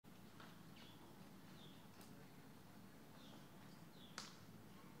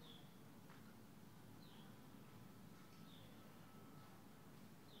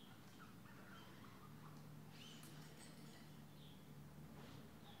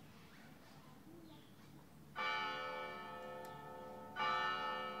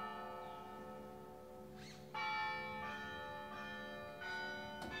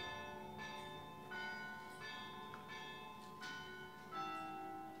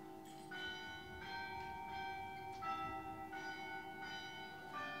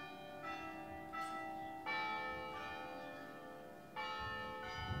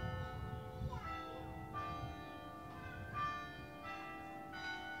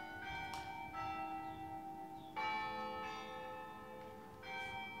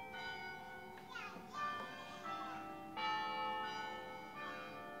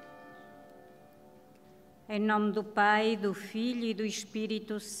Em nome do Pai, do Filho e do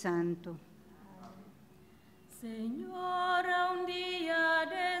Espírito Santo. Senhora, um dia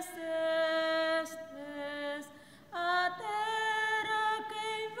descestes a terra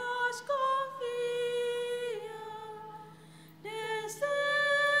quem vos confia, descestes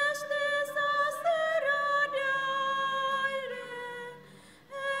a serra de aire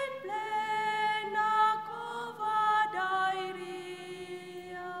em plena cova da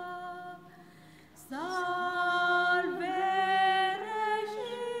iria. Salve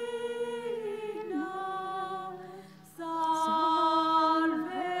Regina, salve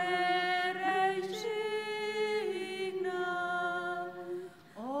Regina,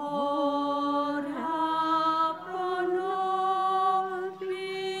 ora pro nobis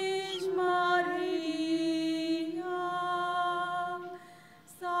Maria,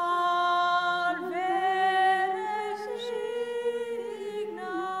 salve Regina,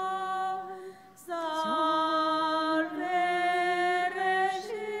 salve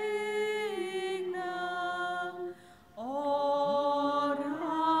Regina, ora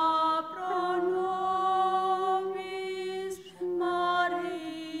pro nobis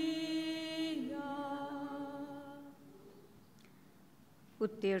Maria. O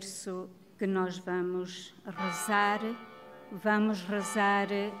terço que nós vamos rezar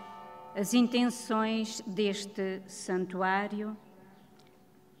as intenções deste santuário,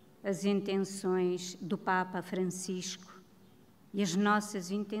 as intenções do Papa Francisco e as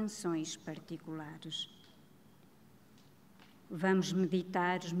nossas intenções particulares. Vamos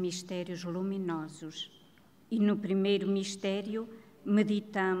meditar os mistérios luminosos e no primeiro mistério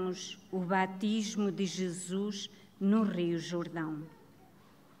meditamos o batismo de Jesus no Rio Jordão.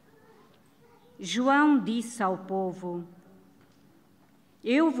 João disse ao povo: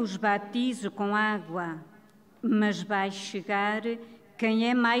 Eu vos batizo com água, mas vai chegar quem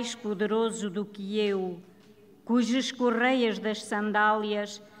é mais poderoso do que eu, cujas correias das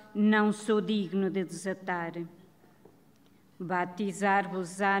sandálias não sou digno de desatar.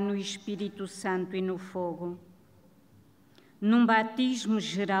 Batizar-vos-á no Espírito Santo e no fogo. Num batismo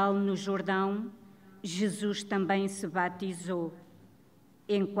geral no Jordão, Jesus também se batizou.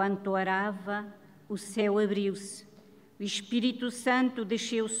 Enquanto orava, o céu abriu-se. O Espírito Santo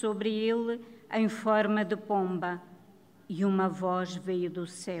desceu sobre ele em forma de pomba, e uma voz veio do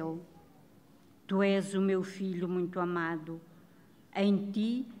céu: Tu és o meu Filho muito amado, em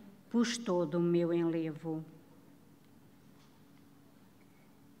ti pus todo o meu enlevo.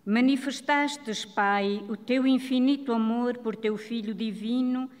 Manifestastes, Pai, o teu infinito amor por teu Filho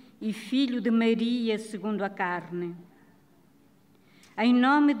divino e Filho de Maria segundo a carne. Em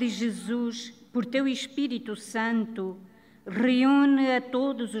nome de Jesus, por teu Espírito Santo, reúne a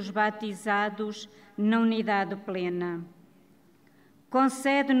todos os batizados na unidade plena.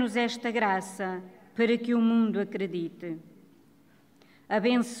 Concede-nos esta graça para que o mundo acredite.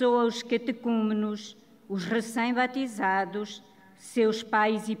 Abençoa os catecúmenos, os recém-batizados, seus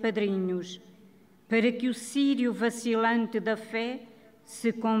pais e padrinhos, para que o círio vacilante da fé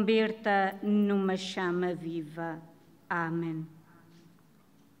se converta numa chama viva. Amém.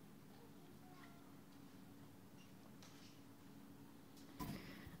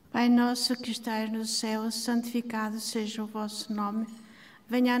 Pai nosso que estais no céu, santificado seja o vosso nome.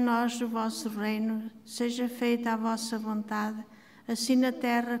 Venha a nós o vosso reino, seja feita a vossa vontade, assim na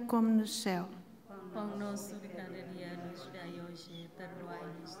terra como no céu. Pão nosso de cada dia nos dai hoje,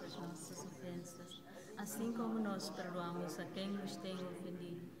 perdoai-nos as nossas ofensas, assim como nós perdoamos a quem nos tem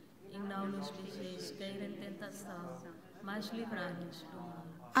ofendido. E não nos deixeis cair em tentação, mas livrai-nos do mal.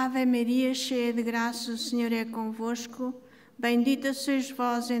 Ave Maria, cheia de graça, o Senhor é convosco. Bendita sois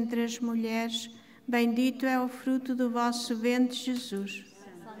vós entre as mulheres, bendito é o fruto do vosso ventre, Jesus.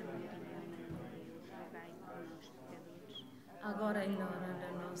 Agora e na hora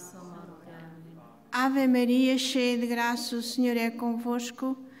da nossa morte. Amém. Ave Maria, cheia de graça, o Senhor é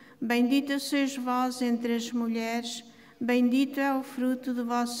convosco. Bendita sois vós entre as mulheres, bendito é o fruto do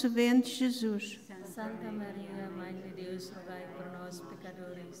vosso ventre, Jesus. Santa Maria, Mãe de Deus, rogai por nós,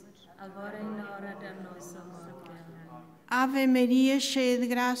 pecadores, agora e na hora da nossa morte. Amém. Ave Maria, cheia de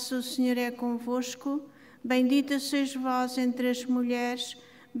graça, o Senhor é convosco. Bendita sois vós entre as mulheres,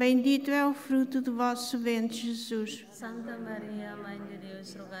 bendito é o fruto do vosso ventre, Jesus. Santa Maria, Mãe de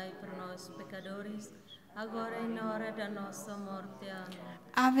Deus, rogai por nós, pecadores, agora e na hora da nossa morte. Amém.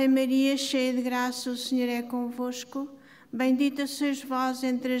 Ave Maria, cheia de graça, o Senhor é convosco. Bendita sois vós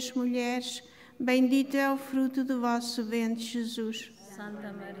entre as mulheres, bendito é o fruto do vosso ventre, Jesus.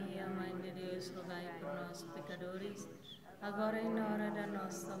 Santa Maria, Mãe de Deus, rogai por nós, pecadores, agora e na hora da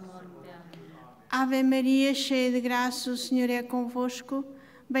nossa morte. Amém. Ave Maria, cheia de graça, o Senhor é convosco.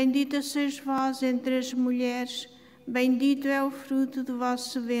 Bendita sois vós entre as mulheres, bendito é o fruto do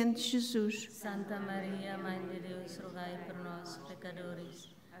vosso ventre, Jesus. Santa Maria, Mãe de Deus, rogai por nós, pecadores,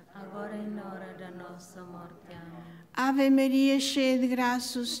 agora e na hora da nossa morte. Amém. Ave Maria, cheia de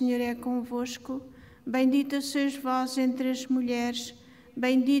graça, o Senhor é convosco. Bendita sois vós entre as mulheres,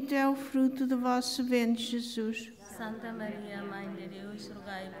 bendito é o fruto do vosso ventre, Jesus. Santa Maria, Mãe de Deus,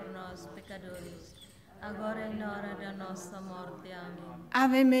 rogai por nós, pecadores, agora e na hora da nossa morte. Amém.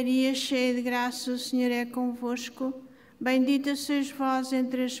 Ave Maria, cheia de graça, o Senhor é convosco. Bendita sois vós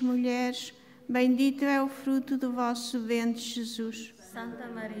entre as mulheres, bendito é o fruto do vosso ventre, Jesus. Santa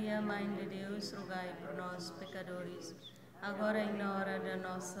Maria, Mãe de Deus, rogai por nós, pecadores, agora e na hora da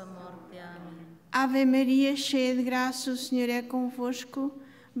nossa morte. Amém. Ave Maria, cheia de graça, o Senhor é convosco.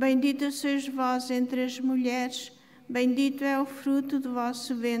 Bendita sois vós entre as mulheres, bendito é o fruto do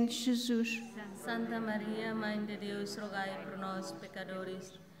vosso ventre, Jesus. Santa Maria, Mãe de Deus, rogai por nós,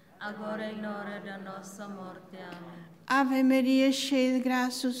 pecadores, agora e na hora da nossa morte. Amém. Ave Maria, cheia de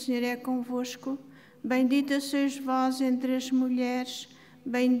graça, o Senhor é convosco. Bendita sois vós entre as mulheres,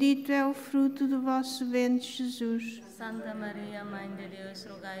 bendito é o fruto do vosso ventre, Jesus. Santa Maria, Mãe de Deus,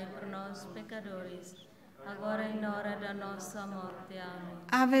 rogai por nós, pecadores, agora e na hora da nossa morte. Amém.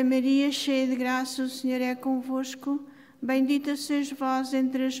 Ave Maria, cheia de graça, o Senhor é convosco. Bendita sois vós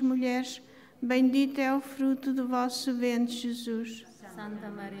entre as mulheres, bendito é o fruto do vosso ventre, Jesus. Santa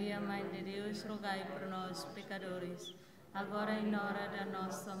Maria, Mãe de Deus, rogai por nós, pecadores, agora e na hora da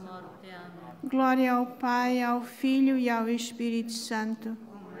nossa morte. Amém. Glória ao Pai, ao Filho e ao Espírito Santo.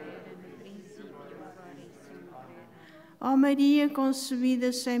 Ó Maria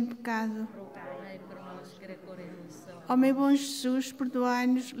concebida sem pecado, Rogai por nós que recorremos ao ó meu bom Jesus,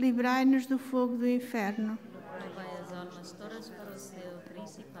 perdoai-nos, livrai-nos do fogo do inferno. Levai as almas todas para o céu,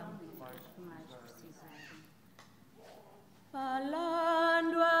 principalmente.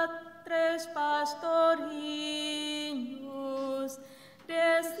 Falando a três pastorinhos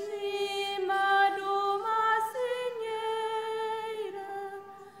de cima de uma sinheira,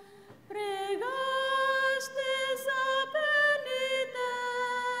 pregastes a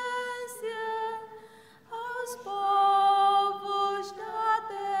penitência aos povos da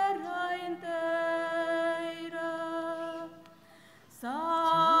terra inteira.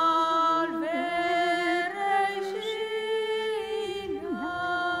 Salve Regina,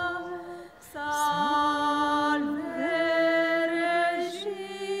 salve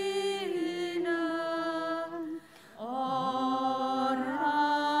Regina,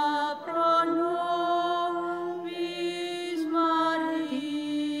 ora pro nobis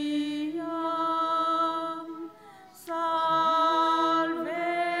Maria, salve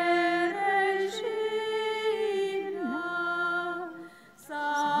Regina,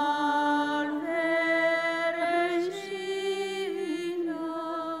 salve Regina,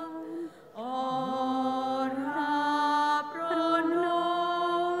 ora pro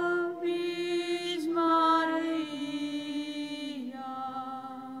nobis Maria.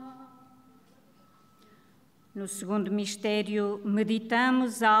 No segundo mistério,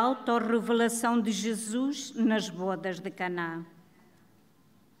 meditamos a autorrevelação de Jesus nas bodas de Caná.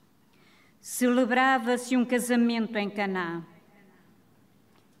 Celebrava-se um casamento em Caná.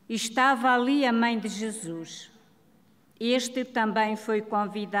 Estava ali a mãe de Jesus. Este também foi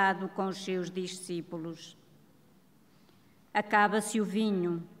convidado com os seus discípulos. Acaba-se o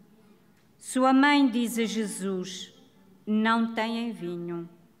vinho. Sua mãe diz a Jesus: não têm vinho.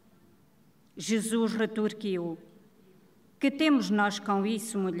 Jesus retorquiu: que temos nós com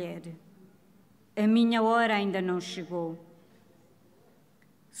isso, mulher? A minha hora ainda não chegou.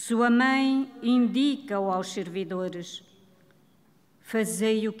 Sua mãe indica-o aos servidores: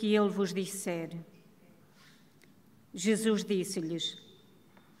 fazei o que ele vos disser. Jesus disse-lhes: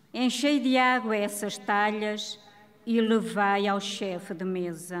 enchei de água essas talhas e levai ao chefe de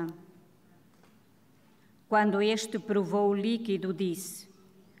mesa. Quando este provou o líquido, disse: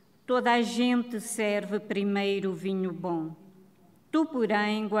 toda a gente serve primeiro o vinho bom. Tu,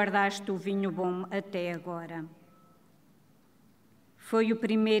 porém, guardaste o vinho bom até agora. Foi o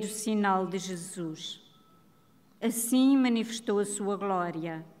primeiro sinal de Jesus. Assim manifestou a sua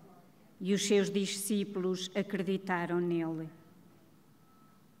glória, e os seus discípulos acreditaram nele.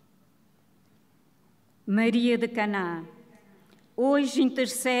 Maria de Caná, hoje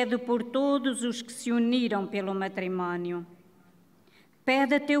intercede por todos os que se uniram pelo matrimônio.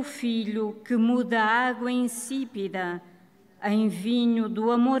 Pede a teu filho que muda a água insípida em vinho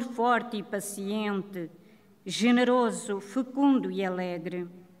do amor forte e paciente, generoso, fecundo e alegre.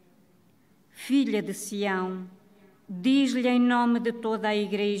 Filha de Sião, diz-lhe em nome de toda a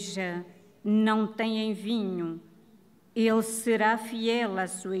Igreja: não têm vinho. Ele será fiel à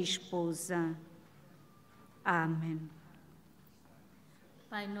sua esposa. Amém.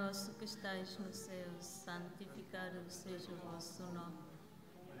 Pai nosso que estais no céu, santificado seja o vosso nome.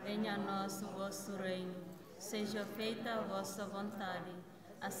 Venha a nós o vosso reino, seja feita a vossa vontade,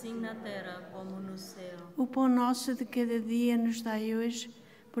 assim na terra como no céu. O pão nosso de cada dia nos dai hoje.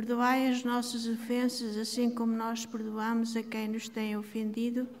 Perdoai as nossas ofensas, assim como nós perdoamos a quem nos tem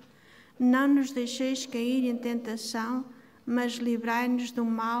ofendido. Não nos deixeis cair em tentação, mas livrai-nos do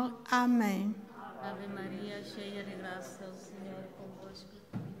mal. Amém. Ave Maria, cheia de graça, o Senhor é convosco.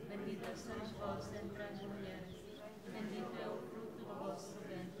 Bendita sois vós entre as mulheres, bendito é o fruto do vosso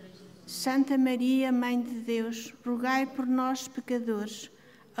ventre, Jesus. Santa Maria, Mãe de Deus, rogai por nós, pecadores,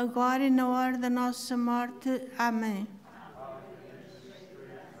 agora e na hora da nossa morte. Amém.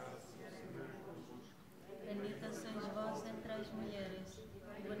 Bendita sois vós entre as mulheres,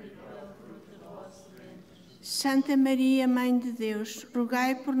 bendito é o fruto do vosso ventre, Jesus. Santa Maria, Mãe de Deus,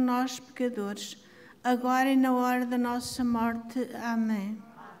 rogai por nós, pecadores, agora e na hora da nossa morte. Amém.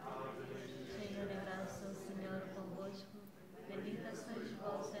 Cheia de graça, o Senhor é convosco. Bendita sois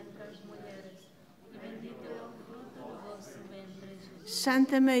vós entre as mulheres, e bendito é o fruto do vosso ventre, Jesus.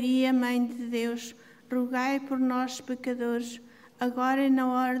 Santa Maria, Mãe de Deus, rogai por nós, pecadores, agora e na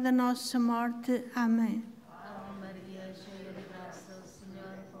hora da nossa morte. Amém. Ave Maria, cheia de graça, o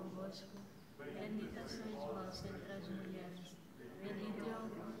Senhor é convosco. Bendita sois vós entre as mulheres, bendito é o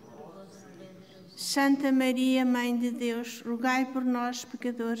fruto do vosso ventre, Jesus. Santa Maria, Mãe de Deus, rogai por nós,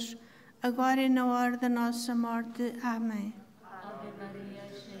 pecadores, agora e na hora da nossa morte. Amém. Ave Maria,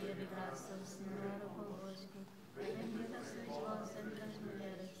 cheia de graça, o Senhor é convosco. Bendita sois vós entre as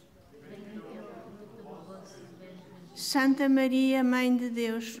mulheres, bendito é o fruto do vosso ventre, Jesus. Santa Maria, Mãe de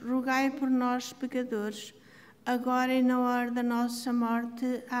Deus, rogai por nós, pecadores, agora e na hora da nossa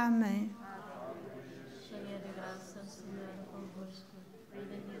morte. Amém. Cheia de graça, o Senhor é convosco.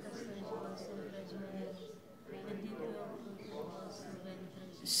 Bendita sois vós entre as mulheres, bendito é o fruto do vosso ventre,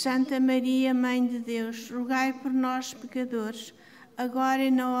 Jesus. Santa Maria, Mãe de Deus, rogai por nós, pecadores, agora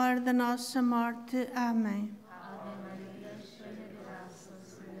e na hora da nossa morte. Amém. Ave Maria, cheia de graça, o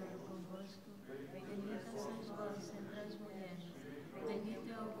Senhor é convosco. Bendita sois vós entre as mulheres,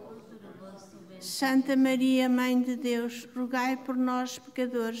 bendito é o fruto do vosso ventre. Santa Maria, Mãe de Deus, rogai por nós,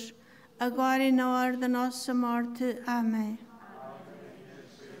 pecadores, agora e na hora da nossa morte. Amém.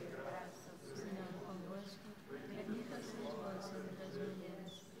 O Senhor é convosco. Bendita sois vós entre as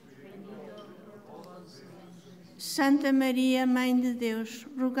mulheres, bendito é o fruto do vosso ventre, Jesus. Santa Maria, Mãe de Deus,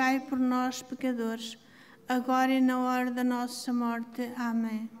 rogai por nós, pecadores, agora e na hora da nossa morte.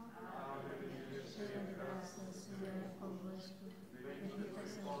 Amém. Cheia de graça, o Senhor é convosco. Bendita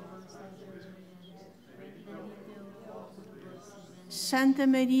sois vós entre as mulheres, bendito é o fruto do vosso ventre. Santa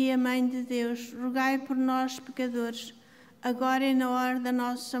Maria, Mãe de Deus, rogai por nós, pecadores, agora e na hora da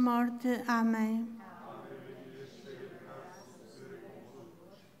nossa morte. Amém.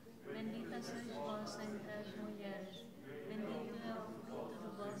 Bendita sois vós entre as mulheres, bendito é o fruto do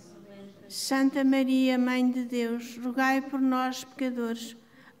vosso ventre. Santa Maria, Mãe de Deus, rogai por nós, pecadores,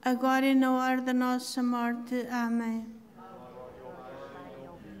 agora e na hora da nossa morte. Amém.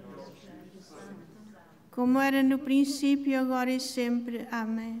 Como era no princípio, agora e sempre.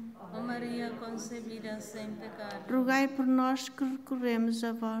 Amém. Ó Maria concebida sem pecado, Rogai por nós que recorremos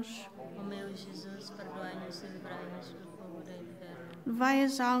a vós. ó meu Jesus, perdoai-nos e livrai-nos do fogo do inferno. Levai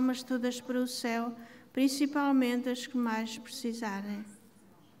as almas todas para o céu, principalmente as que mais precisarem.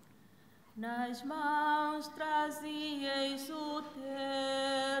 Nas mãos trazieis o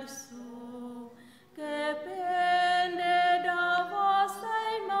terço que pende da vossa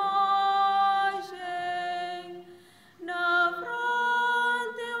imagem, na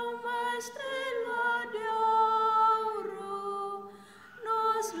fronte uma estrela de ouro,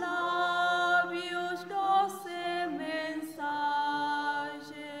 nos lábios doce mensagem.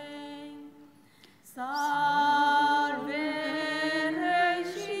 Salve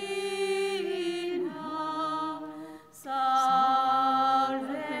Regina,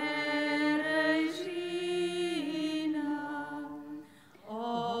 salve Regina.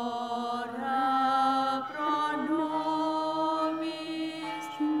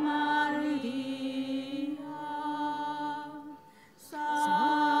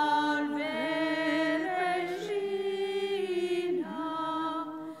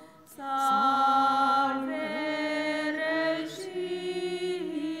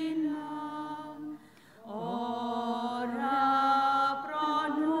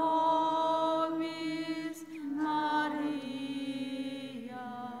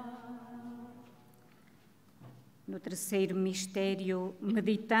 terceiro mistério,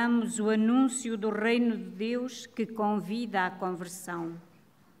 meditamos o anúncio do reino de Deus que convida à conversão.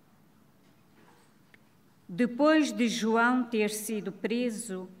 Depois de João ter sido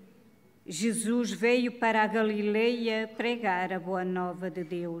preso, Jesus veio para a Galileia pregar a boa nova de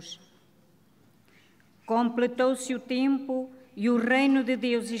Deus. Completou-se o tempo e o reino de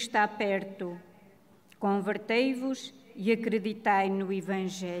Deus está perto. Convertei-vos e acreditai no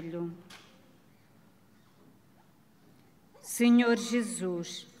Evangelho. Senhor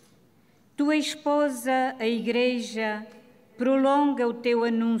Jesus, tua esposa, a Igreja, prolonga o teu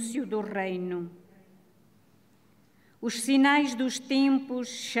anúncio do reino. Os sinais dos tempos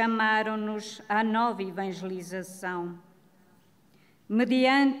chamaram-nos à nova evangelização.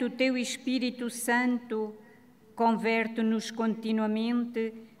 Mediante o teu Espírito Santo, converte-nos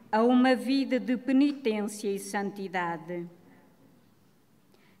continuamente a uma vida de penitência e santidade.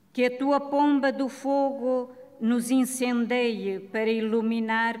 Que a tua pomba do fogo nos incendeie para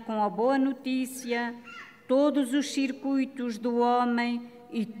iluminar com a boa notícia todos os circuitos do homem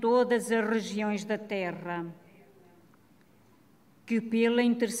e todas as regiões da terra. Que pela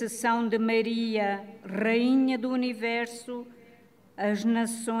intercessão de Maria, Rainha do Universo, as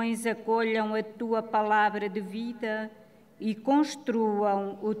nações acolham a tua palavra de vida e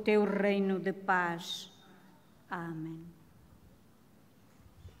construam o teu reino de paz. Amém.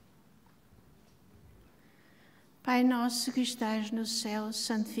 Pai nosso que estais no céu,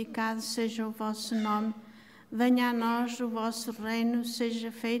 santificado seja o vosso nome. Venha a nós o vosso reino,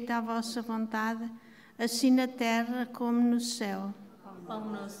 seja feita a vossa vontade, assim na terra como no céu. O pão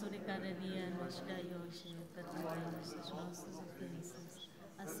nosso de cada dia nos dai hoje, perdoai-nos as nossas ofensas,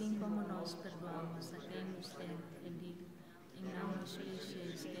 assim como nós perdoamos a quem nos tem ofendido. E não nos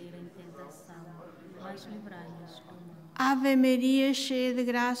deixeis cair em tentação, mas livrai-nos do mal. Ave Maria, cheia de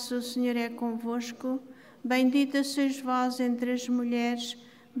graça, o Senhor é convosco. Bendita sois vós entre as mulheres,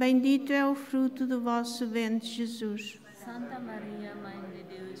 bendito é o fruto do vosso ventre, Jesus. Santa Maria, Mãe de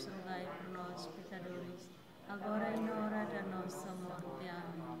Deus, rogai por nós, pecadores, agora e na hora da nossa morte.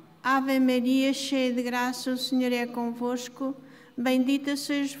 Amém. Ave Maria, cheia de graça, o Senhor é convosco. Bendita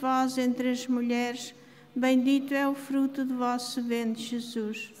sois vós entre as mulheres, bendito é o fruto do vosso ventre,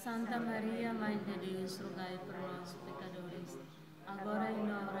 Jesus. Santa Maria, Mãe de Deus, rogai por nós, pecadores, agora e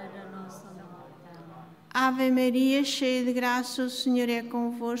na hora da nossa morte. Ave Maria, cheia de graça, o Senhor é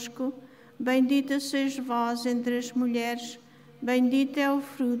convosco. Bendita sois vós entre as mulheres, bendito é o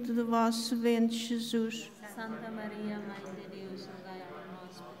fruto do vosso ventre, Jesus. Santa Maria, Mãe de Deus, rogai por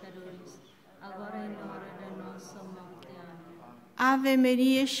nós, pecadores, agora e na hora da nossa morte. Amém. Ave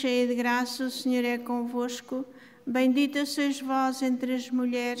Maria, cheia de graça, o Senhor é convosco. Bendita sois vós entre as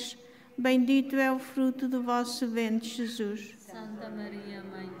mulheres, bendito é o fruto do vosso ventre, Jesus. Santa Maria,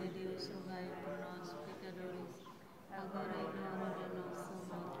 Mãe de Deus, rogai por nós, pecadores, agora e na hora da nossa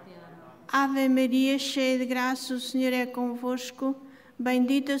morte. Amém. Ave Maria, cheia de graça, o Senhor é convosco.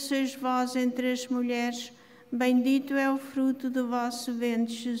 Bendita sois vós entre as mulheres, bendito é o fruto do vosso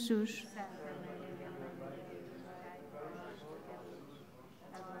ventre, Jesus.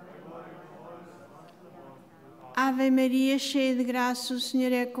 Ave Maria, cheia de graça, o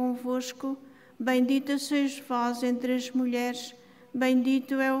Senhor é convosco. Bendita sois vós entre as mulheres,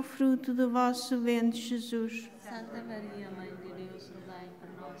 bendito é o fruto do vosso ventre, Jesus. Santa Maria, Mãe de Deus, rogai por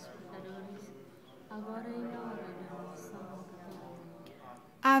nós, pecadores, agora e na hora da nossa morte.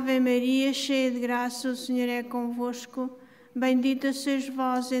 Amém. Ave Maria, cheia de graça, o Senhor é convosco. Bendita sois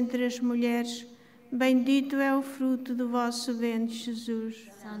vós entre as mulheres, bendito é o fruto do vosso ventre, Jesus.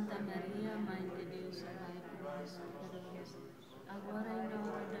 Santa Maria, Mãe de Deus, rogai por nós, pecadores, agora e na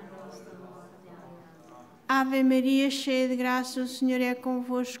hora da nossa morte. Amém. Ave Maria, cheia de graça, o Senhor é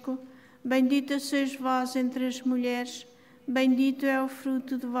convosco. Bendita sois vós entre as mulheres, bendito é o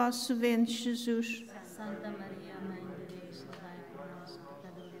fruto do vosso ventre, Jesus. Santa Maria, Mãe de Deus, rogai por nós,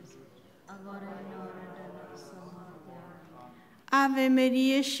 pecadores, agora e na hora da nossa morte. Amém. Ave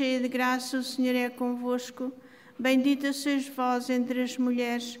Maria, cheia de graça, o Senhor é convosco. Bendita sois vós entre as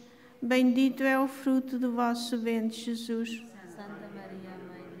mulheres, bendito é o fruto do vosso ventre, Jesus. Santa Maria,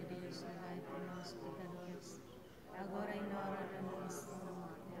 Mãe de Deus, rogai por nós, pecadores, agora e na hora da nossa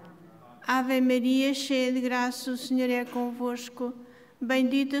morte. Amém. Ave Maria, cheia de graça, o Senhor é convosco.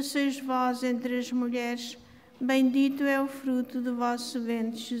 Bendita sois vós entre as mulheres, bendito é o fruto do vosso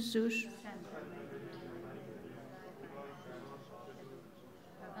ventre, Jesus.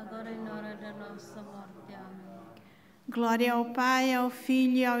 Agora e na hora da nossa morte. Amém. Glória ao Pai, ao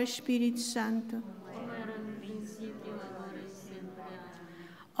Filho e ao Espírito Santo. Como era no princípio, agora e sempre. Amém.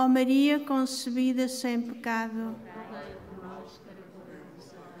 Ó Maria concebida sem pecado, Rogai por nós,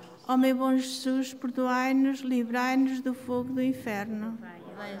 pecadores, Ó meu bom Jesus, perdoai-nos, livrai-nos do fogo do inferno.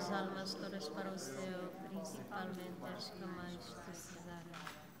 Levai as almas todas para o céu, principalmente as que mais precisarem.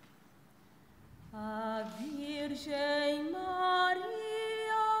 A Virgem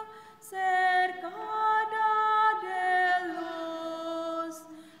Maria, cercada de luz,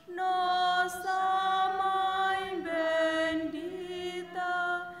 nossa Mãe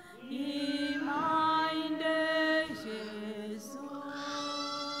bendita e Mãe de Jesus.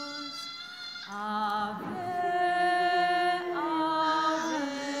 Ave, ave,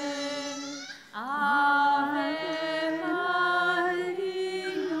 ave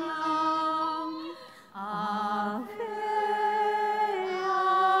Maria. Ave,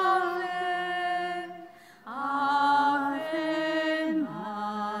 ave, ave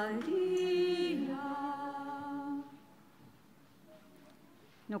Maria.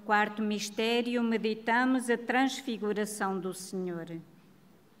 No quarto mistério, meditamos a transfiguração do Senhor.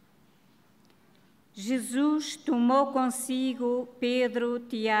 Jesus tomou consigo Pedro,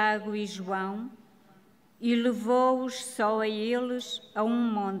 Tiago e João e levou-os só a eles a um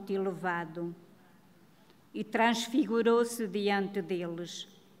monte elevado e transfigurou-se diante deles.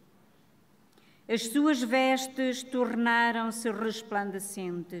 As suas vestes tornaram-se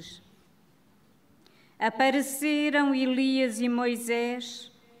resplandecentes. Apareceram Elias e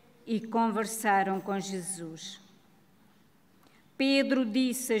Moisés e conversaram com Jesus. Pedro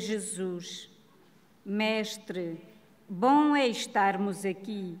disse a Jesus: Mestre, bom é estarmos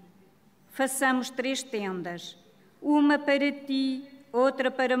aqui. Façamos 3 tendas, uma para ti, outra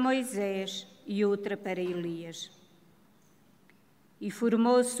para Moisés e outra para Elias. E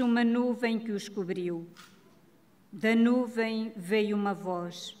formou-se uma nuvem que os cobriu. Da nuvem veio uma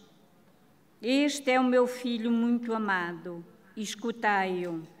voz: Este é o meu filho muito amado,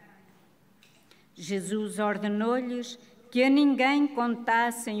 escutai-o. Jesus ordenou-lhes que a ninguém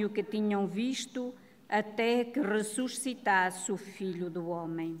contassem o que tinham visto até que ressuscitasse o Filho do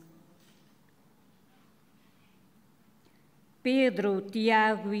Homem. Pedro,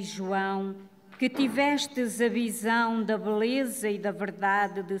 Tiago e João, que tivestes a visão da beleza e da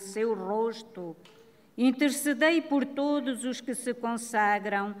verdade de seu rosto, intercedei por todos os que se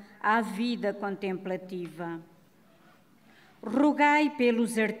consagram à vida contemplativa. Rogai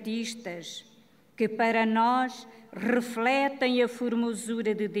pelos artistas, que para nós refletem a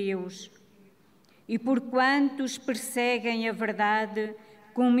formosura de Deus, e por quantos perseguem a verdade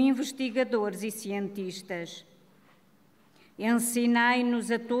como investigadores e cientistas. Ensinai-nos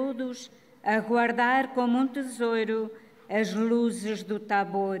a todos a guardar como um tesouro as luzes do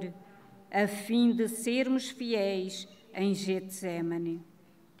Tabor, a fim de sermos fiéis em Getsemane.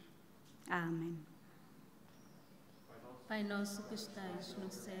 Amém. Pai nosso que estais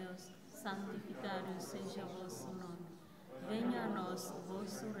nos céus, santificado seja o vosso nome. Venha a nós o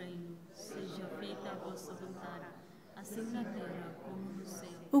vosso reino, seja feita a vossa vontade, assim na terra como no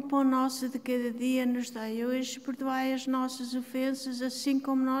céu. O pão nosso de cada dia nos dai hoje, perdoai as nossas ofensas, assim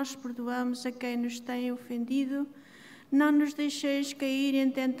como nós perdoamos a quem nos tem ofendido. Não nos deixeis cair em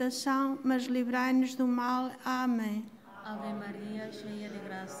tentação, mas livrai-nos do mal. Amém. Ave Maria, cheia de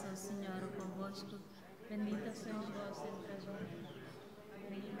graça, o Senhor é convosco. Bendita sois vós entre as mulheres.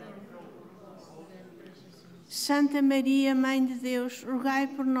 Bendito é o fruto do vosso ventre, Jesus. Santa Maria, Mãe de Deus, rogai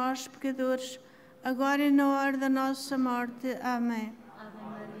por nós, pecadores, agora e na hora da nossa morte. Amém. Ave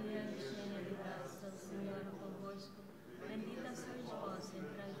Maria, cheia de graça, o Senhor é convosco. Bendita sois vós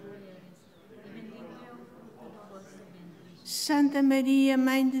entre as mulheres, e bendito é o fruto do vosso ventre, Jesus. Santa Maria,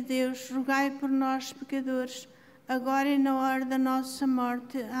 Mãe de Deus, rogai por nós, pecadores, agora e na hora da nossa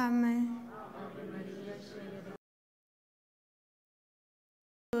morte. Amém. Ave Maria, cheia de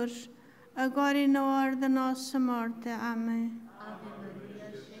Agora e na hora da nossa morte. Amém. Ave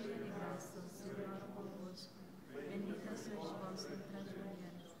Maria, cheia de graça, o Senhor é convosco. Bendita sois vós entre as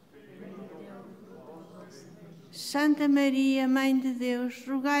mulheres, bendito é o fruto do vosso ventre. Santa Maria, Mãe de Deus,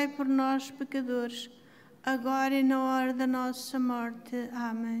 rogai por nós, pecadores, agora e na hora da nossa morte.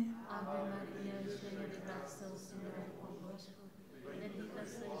 Amém. Ave Maria, cheia de graça, o Senhor é convosco. Bendita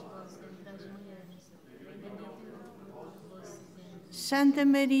sois vós entre as mulheres, bendito é o fruto do vosso ventre. Santa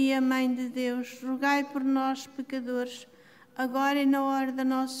Maria, Mãe de Deus, rogai por nós, pecadores, agora e na hora da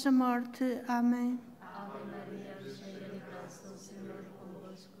nossa morte. Amém. Ave Maria, cheia de graça, o Senhor é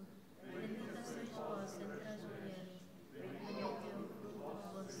convosco. Bendita sois vós entre as mulheres, bendito é o fruto do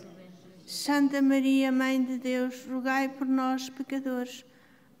vosso ventre. Santa Maria, Mãe de Deus, rogai por nós, pecadores,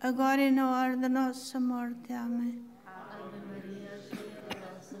 agora e na hora da nossa morte. Amém. Ave Maria, cheia de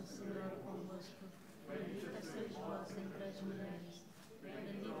graça, o Senhor é convosco. Bendita sois vós entre as mulheres,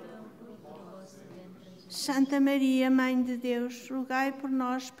 bendito é o fruto do vosso ventre, Jesus. Santa Maria, Mãe de Deus, rogai por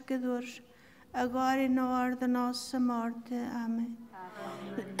nós, pecadores, agora e na hora da nossa morte. Amém.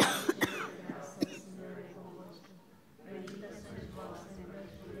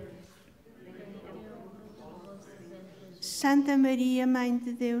 Santa Maria, Mãe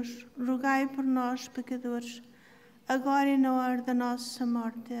de Deus, rogai por nós, pecadores, agora e na hora da nossa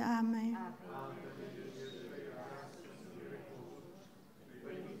morte. Amém.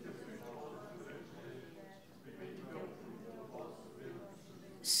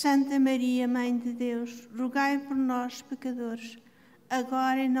 Santa Maria, Mãe de Deus, rogai por nós, pecadores,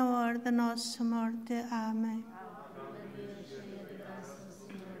 agora e na hora da nossa morte. Amém.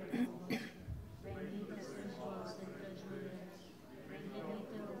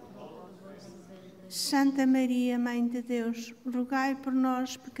 Santa Maria, Mãe de Deus, rogai por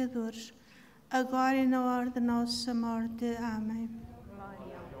nós, pecadores, agora e na hora da nossa morte. Amém.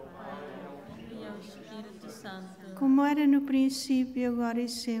 E ao Espírito Santo. Como era no princípio, agora e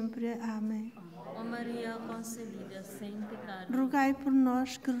sempre. Amém. Ó Maria concebida sem pecado, Rogai por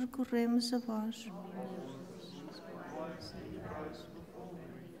nós que recorremos a vós.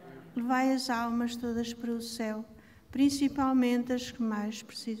 Levai as almas todas para o céu, principalmente as que mais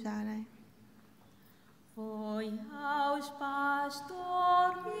precisarem. foi aos pastorinhos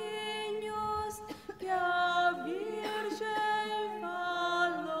que a Virgem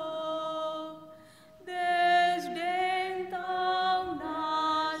falou. Desde então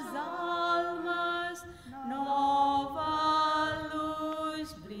nas almas nova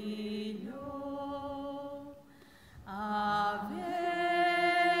luz brilhou. Ave,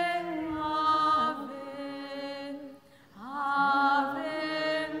 ave,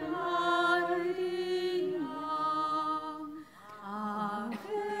 ave Maria. Ave,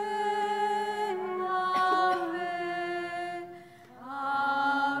 ave,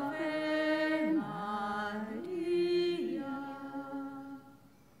 ave Maria.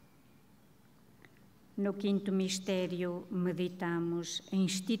 No quinto mistério, meditamos a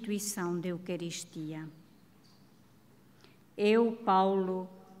instituição da Eucaristia. Eu, Paulo,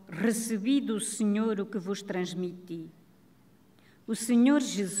 recebi do Senhor o que vos transmiti. O Senhor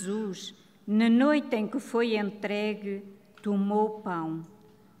Jesus, na noite em que foi entregue, tomou o pão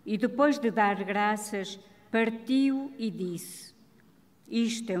e, depois de dar graças, partiu e disse: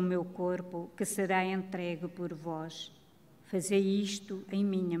 Isto é o meu corpo que será entregue por vós. Fazei isto em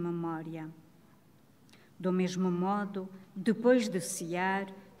minha memória. Do mesmo modo, depois de cear,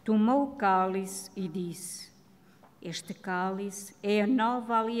 tomou o cálice e disse: Este cálice é a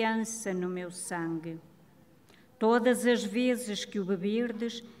nova aliança no meu sangue. Todas as vezes que o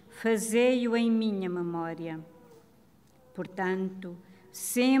beberdes, fazei-o em minha memória. Portanto,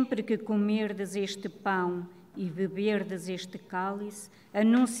 sempre que comerdes este pão e beberdes este cálice,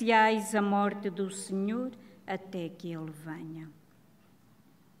 anunciais a morte do Senhor até que Ele venha.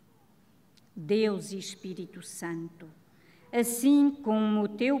 Deus e Espírito Santo, assim como o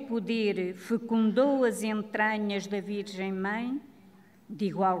teu poder fecundou as entranhas da Virgem Mãe, de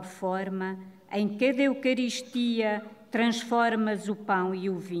igual forma, em cada Eucaristia transformas o pão e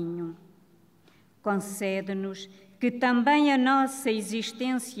o vinho. Concede-nos que também a nossa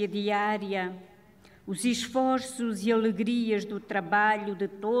existência diária, os esforços e alegrias do trabalho de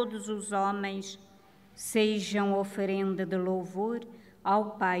todos os homens, sejam oferenda de louvor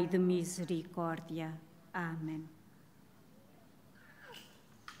ao Pai de misericórdia. Amém.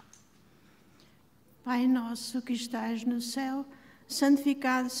 Pai nosso que estais no céu,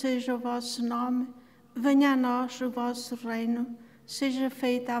 santificado seja o vosso nome, venha a nós o vosso reino, seja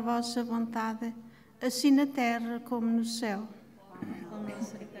feita a vossa vontade, assim na terra como no céu. O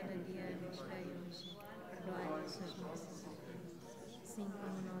nosso de cada dia nos dai hoje, perdoai-nos as nossas ofensas, assim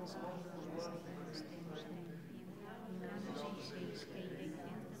como nós perdoamos a quem nos temos ofendido. E não nos deixeis cair em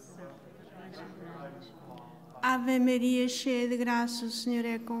tentação, mas livrai-nos do mal. Ave Maria, cheia de graça, o Senhor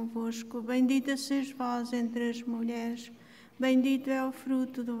é convosco. Bendita sois vós entre as mulheres, bendito é o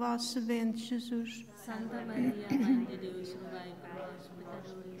fruto do vosso ventre, Jesus. Santa Maria, Mãe de Deus, rogai por nós,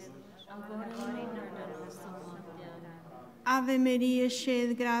 pecadores, agora e na hora da nossa morte. Amém. Ave Maria, cheia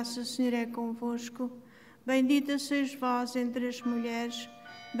de graça, o Senhor é convosco. Bendita sois vós entre as mulheres,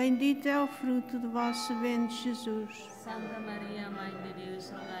 bendito é o fruto do vosso ventre, Jesus. Santa Maria, Mãe de Deus,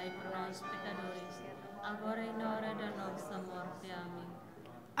 rogai por nós, pecadores, agora e na hora da nossa morte. Amém.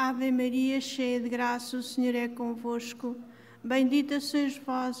 Ave Maria, cheia de graça, o Senhor é convosco. Bendita sois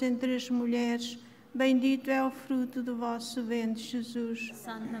vós entre as mulheres, bendito é o fruto do vosso ventre, Jesus.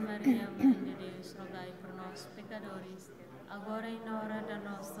 Santa Maria, Mãe de Deus, rogai por nós, pecadores, agora e na hora da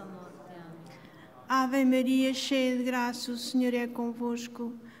nossa morte. Amém. Ave Maria, cheia de graça, o Senhor é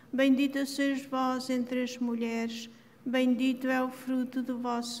convosco. Bendita sois vós entre as mulheres, bendito é o fruto do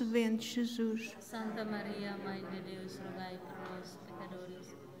vosso ventre, Jesus. Santa Maria, Mãe de Deus, rogai por nós,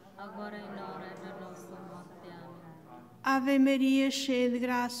 pecadores, agora e na hora da nossa morte. Amém. Ave Maria, cheia de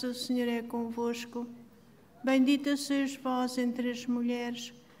graça, o Senhor é convosco. Bendita sois vós entre as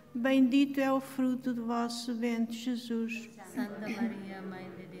mulheres, bendito é o fruto do vosso ventre, Jesus. Santa Maria, Mãe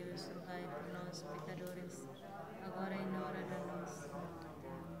de Deus, rogai por nós, pecadores, agora e na hora da nossa morte.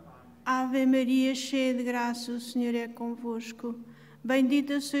 Amém. Ave Maria, cheia de graça, o Senhor é convosco.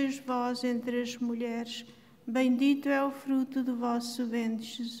 Bendita sois vós entre as mulheres, bendito é o fruto do vosso ventre,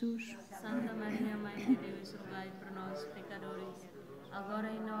 Jesus. Santa Maria, Mãe de Deus, rogai por nós, pecadores,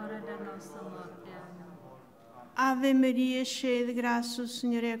 agora e na hora da nossa morte. Amém. Ave Maria, cheia de graça, o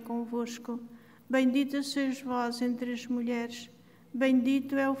Senhor é convosco. Bendita sois vós entre as mulheres,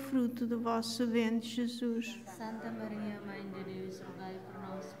 bendito é o fruto do vosso ventre, Jesus. Santa Maria, Mãe de Deus, rogai por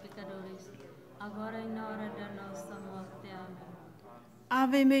nós, pecadores, agora e na hora da nossa morte. Amém.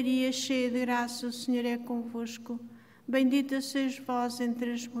 Ave Maria, cheia de graça, o Senhor é convosco. Bendita sois vós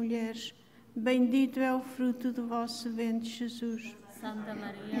entre as mulheres, bendito é o fruto do vosso ventre, Jesus. Santa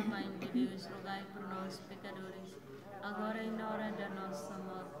Maria, Mãe de Deus, rogai por nós, pecadores, agora e na hora da nossa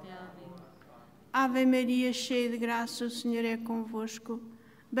morte. Amém. Ave Maria, cheia de graça, o Senhor é convosco.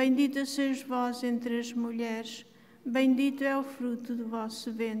 Bendita sois vós entre as mulheres, bendito é o fruto do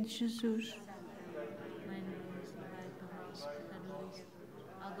vosso ventre, Jesus. Mãe de Deus, rogai por nós, pecadores,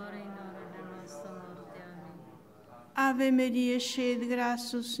 agora e na hora da nossa morte. Amém. Ave Maria, cheia de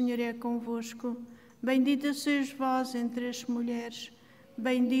graça, o Senhor é convosco. Bendita sois vós entre as mulheres,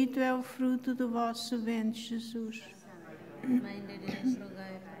 bendito é o fruto do vosso ventre, Jesus. Mãe de Deus,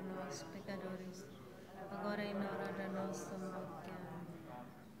 rogai por nós, pecadores, agora e na hora da nossa morte. Amém.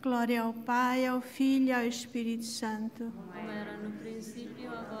 Glória ao Pai, ao Filho e ao Espírito Santo. Como era no princípio,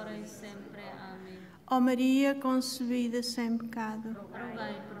 agora e sempre. Amém. Ó Maria, concebida sem pecado.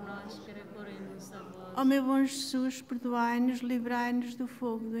 Rogai por nós que recorremos a vós. Ó meu bom Jesus, perdoai-nos, livrai-nos do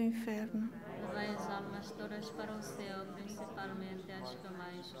fogo do inferno. Levai as almas todas para o céu, principalmente as que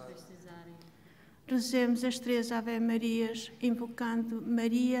mais precisarem. Rezemos as 3 Ave Marias, invocando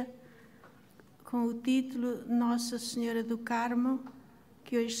Maria com o título Nossa Senhora do Carmo,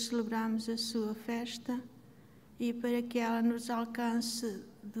 que hoje celebramos a sua festa, e para que ela nos alcance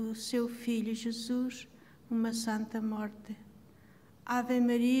do seu Filho Jesus uma santa morte. Ave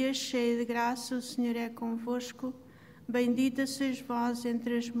Maria, cheia de graça, o Senhor é convosco. Bendita sois vós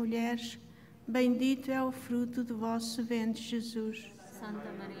entre as mulheres, bendito é o fruto do vosso ventre, Jesus.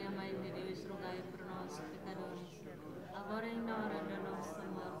 Santa Maria, Mãe de Deus, rogai por nós, pecadores, agora e na hora da nossa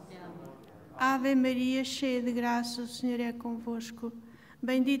morte. Amém. Ave Maria, cheia de graça, o Senhor é convosco.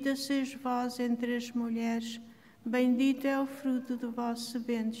 Bendita sois vós entre as mulheres, bendito é o fruto do vosso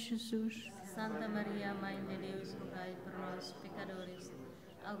ventre, Jesus. Santa Maria, Mãe de Deus, rogai por nós, pecadores,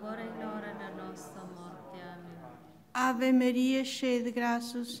 agora e na hora da nossa morte. Amém. Ave Maria, cheia de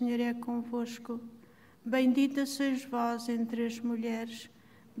graça, o Senhor é convosco. Bendita sois vós entre as mulheres,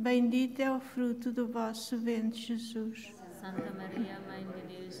 bendito é o fruto do vosso ventre, Jesus. Santa Maria, Mãe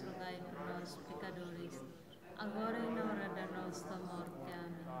de Deus, rogai por nós, pecadores, agora e na hora da nossa morte.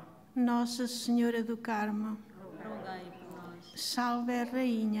 Amém. Nossa Senhora do Carmo, Rogai por nós. salve a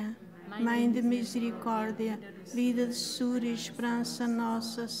Rainha, Mãe de misericórdia, vida, doçura e esperança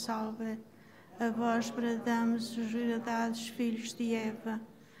nossa, salve. A vós bradamos os degradados filhos de Eva,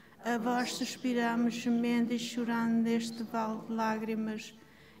 a vós suspiramos gemendo e chorando neste vale de lágrimas,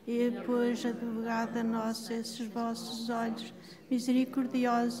 e depois, advogada nossa, esses vossos olhos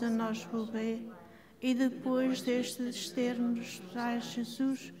misericordiosos a nós volvei, e depois deste desterro-nos traz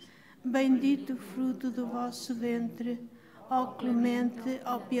Jesus, bendito o fruto do vosso ventre, ó clemente,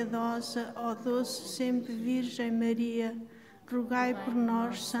 ó piedosa, ó doce sempre Virgem Maria, rogai por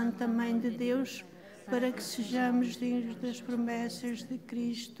nós, Santa Mãe de Deus, para que sejamos dignos das promessas de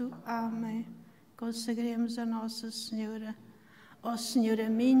Cristo. Amém. Consagremos a Nossa Senhora. Ó Senhora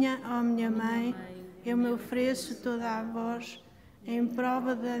minha, ó minha Mãe, eu me ofereço toda a vós, em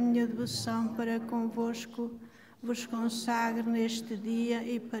prova da minha devoção para convosco, vos consagro neste dia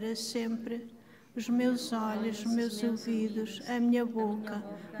e para sempre os meus olhos, os meus ouvidos, a minha boca,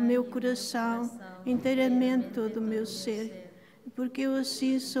 o meu coração, inteiramente todo o meu ser. Porque eu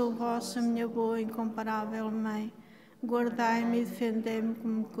assim sou vossa, minha boa e incomparável Mãe, guardai-me e defendei-me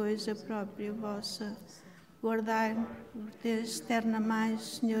como coisa própria vossa. Guardai-me, eterna Mãe,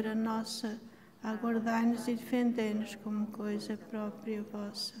 Senhora nossa, aguardai-nos e defendei-nos como coisa própria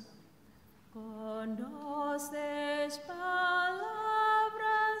vossa. Com doces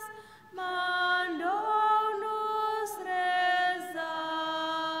palavras mandou-nos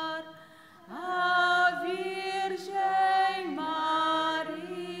rezar.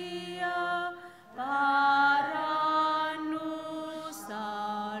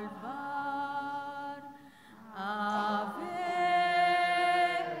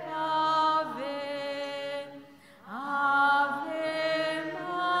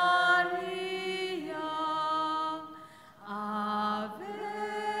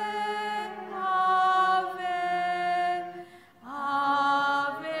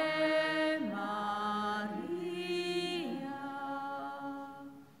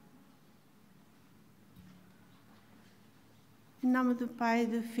 nome do Pai,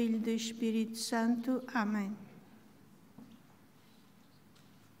 do Filho e do Espírito Santo. Amém.